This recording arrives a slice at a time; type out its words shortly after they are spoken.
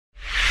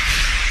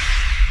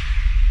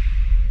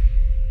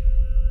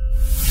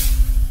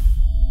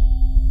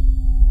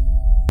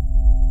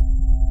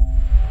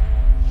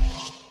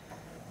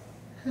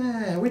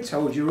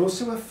told you're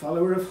also a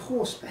follower of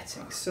horse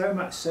betting, so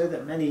much so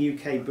that many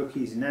UK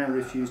bookies now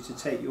refuse to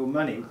take your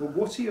money. But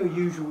what are your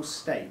usual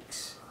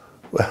stakes?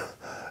 Well,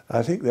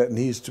 I think that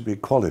needs to be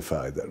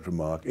qualified, that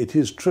remark. It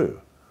is true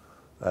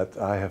that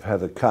I have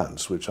had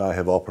accounts which I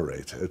have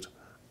operated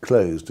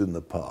closed in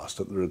the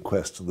past at the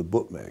request of the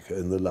bookmaker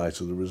in the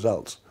light of the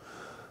results.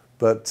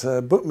 But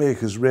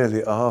bookmakers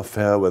really are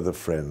fair weather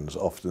friends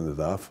often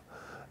enough,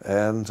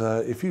 and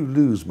if you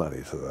lose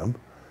money to them,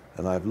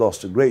 and I've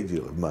lost a great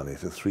deal of money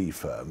to 3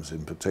 firms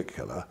in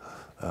particular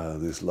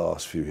this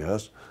last few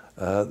years,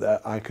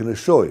 I can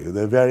assure you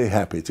they're very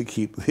happy to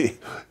keep the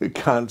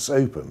accounts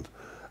opened.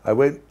 I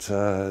won't,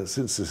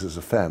 since this is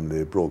a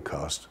family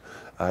broadcast,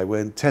 I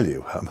won't tell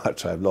you how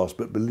much I've lost,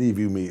 but believe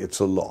you me, it's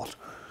a lot.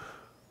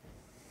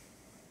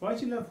 Why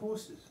do you love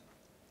horses?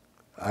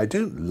 I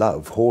don't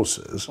love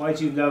horses. Why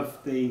do you love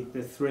the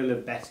thrill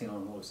of betting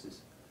on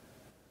horses?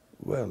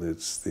 Well,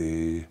 it's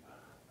the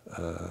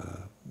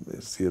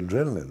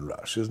adrenaline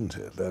rush, isn't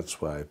it? That's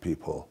why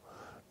people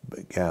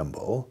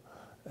gamble,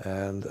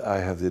 and I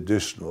have the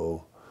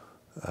additional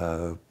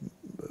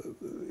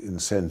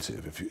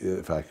incentive,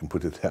 if I can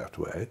put it that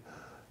way,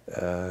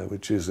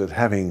 which is that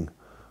having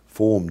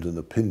formed an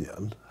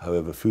opinion,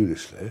 however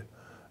foolishly,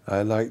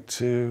 I like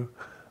to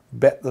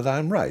bet that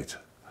I'm right.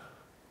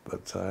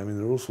 But I mean,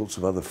 there are all sorts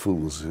of other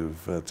fools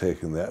who've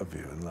taken that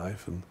view in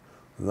life, and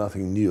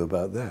nothing new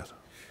about that.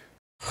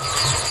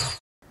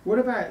 What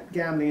about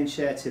gambling and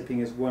share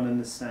tipping as one and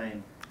the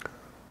same?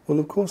 Well,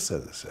 of course they're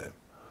the same.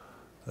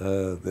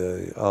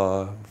 They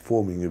are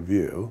forming a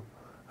view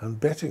and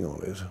betting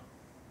on it.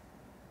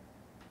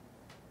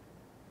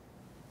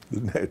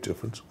 There's no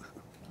difference.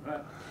 Right.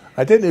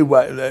 I don't know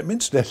why,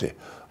 incidentally,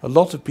 a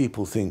lot of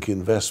people think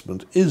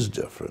investment is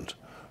different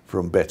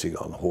from betting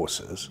on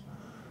horses,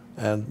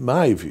 and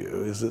my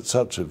view is that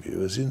such a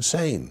view is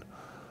insane.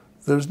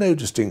 There is no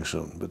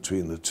distinction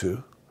between the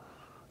two.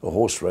 A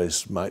horse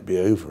race might be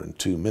over in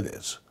 2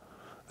 minutes,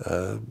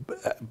 and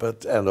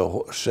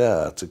a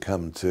share to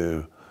come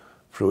to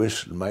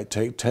fruition might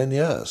take 10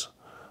 years.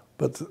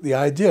 But the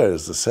idea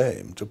is the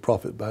same, to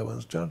profit by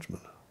one's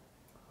judgment.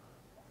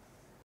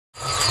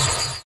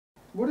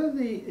 What are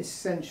the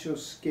essential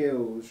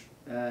skills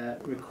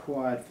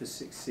required for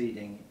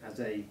succeeding as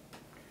in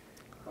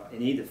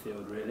either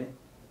field, really?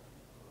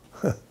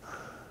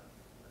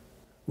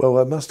 Well,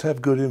 I must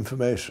have good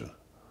information.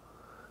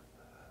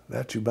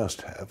 That you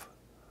must have.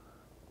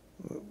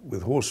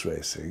 With horse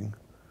racing,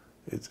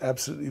 it's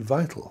absolutely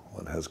vital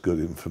one has good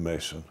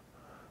information.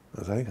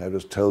 As I think I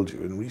just told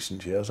you, in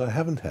recent years I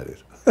haven't had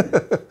it.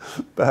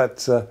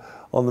 But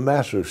on the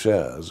matter of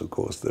shares, of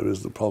course, there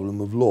is the problem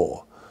of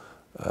law,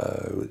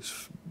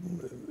 which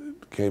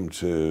came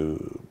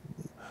to,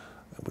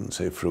 I wouldn't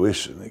say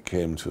fruition, it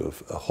came to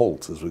a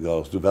halt as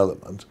regards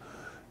development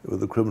with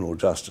the Criminal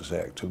Justice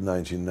Act of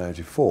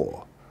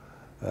 1994.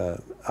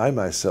 I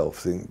myself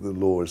think the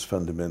law is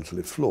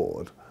fundamentally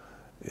flawed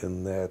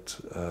in that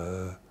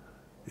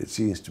it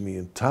seems to me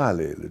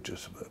entirely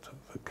legitimate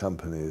for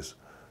companies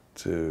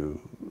to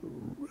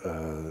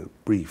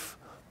brief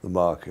the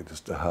market as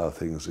to how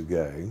things are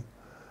going,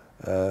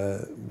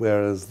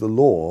 whereas the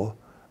law,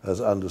 as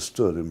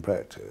understood in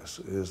practice,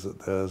 is that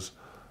there's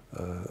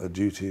a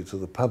duty to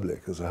the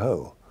public as a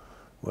whole.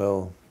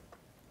 Well,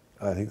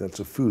 I think that's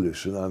a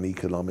foolish and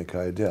uneconomic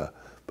idea,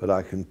 but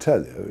I can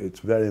tell you it's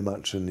very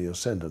much in the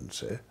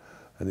ascendancy,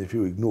 and if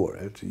you ignore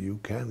it, you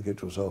can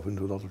get yourself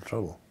into a lot of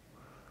trouble.